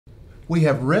We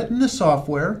have written the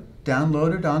software,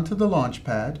 downloaded onto the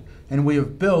Launchpad, and we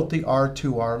have built the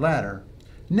R2R ladder.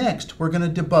 Next, we're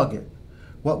going to debug it.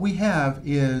 What we have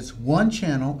is one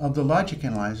channel of the logic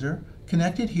analyzer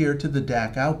connected here to the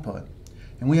DAC output.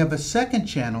 And we have a second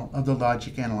channel of the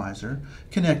logic analyzer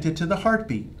connected to the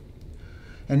heartbeat.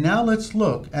 And now let's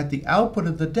look at the output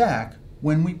of the DAC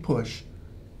when we push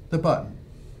the button.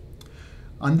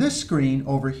 On this screen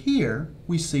over here,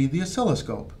 we see the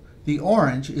oscilloscope. The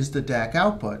orange is the DAC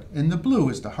output, and the blue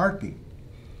is the heartbeat.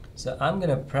 So I'm going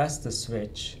to press the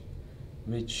switch,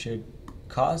 which should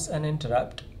cause an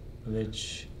interrupt,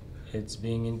 which it's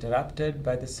being interrupted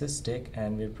by the systic,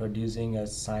 and we're producing a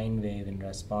sine wave in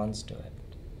response to it.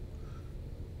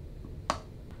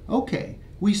 Okay,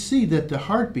 we see that the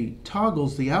heartbeat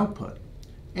toggles the output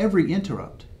every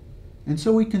interrupt. And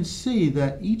so we can see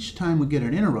that each time we get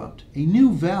an interrupt, a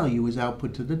new value is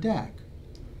output to the DAC.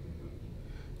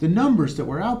 The numbers that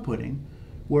we're outputting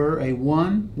were a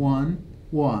 1, 1,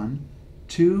 1,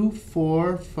 2,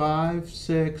 4, 5,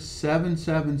 6, 7,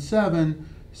 7, 7,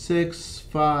 6,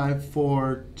 5,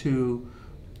 4, 2,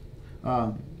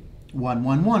 1,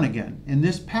 1, 1 again. And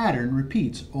this pattern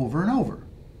repeats over and over.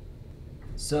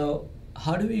 So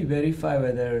how do we verify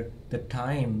whether the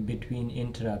time between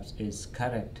interrupts is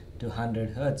correct to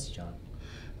 100 Hertz, John?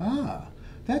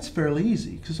 That's fairly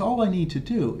easy, because all I need to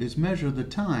do is measure the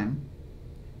time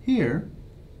here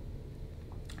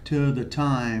to the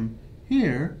time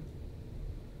here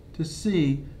to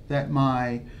see that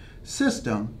my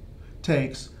system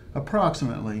takes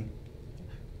approximately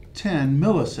 10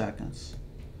 milliseconds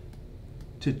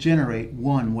to generate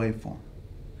one waveform.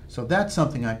 So that's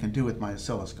something I can do with my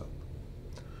oscilloscope.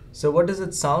 So what does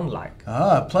it sound like?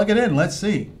 Plug it in, let's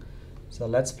see. So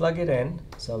let's plug it in.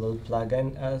 So we'll plug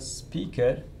in a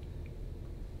speaker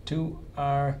to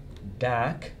our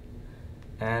DAC,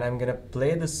 and I'm gonna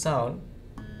play the sound.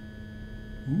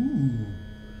 Ooh.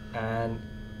 And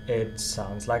it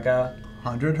sounds like a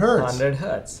 100 Hertz. 100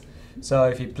 Hertz. So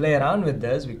if you play around with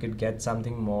this, we could get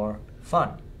something more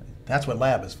fun. That's what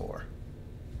lab is for.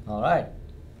 All right.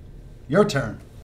 Your turn.